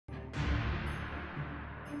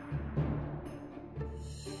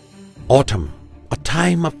Autumn, a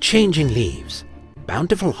time of changing leaves,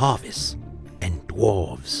 bountiful harvests, and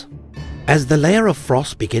dwarves. As the layer of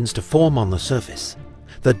frost begins to form on the surface,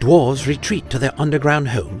 the dwarves retreat to their underground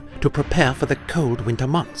home to prepare for the cold winter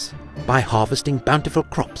months by harvesting bountiful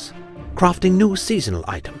crops, crafting new seasonal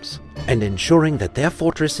items, and ensuring that their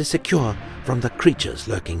fortress is secure from the creatures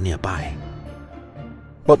lurking nearby.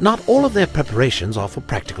 But not all of their preparations are for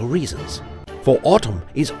practical reasons, for autumn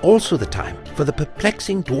is also the time for the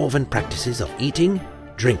perplexing dwarven practices of eating,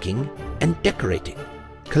 drinking, and decorating,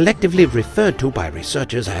 collectively referred to by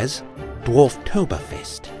researchers as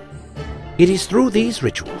Dwarftoberfest. It is through these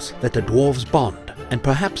rituals that the dwarves bond and,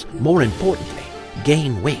 perhaps more importantly,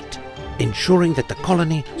 gain weight, ensuring that the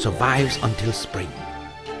colony survives until spring.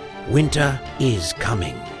 Winter is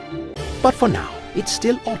coming. But for now, it's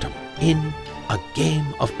still autumn in A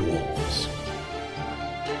Game of Dwarves.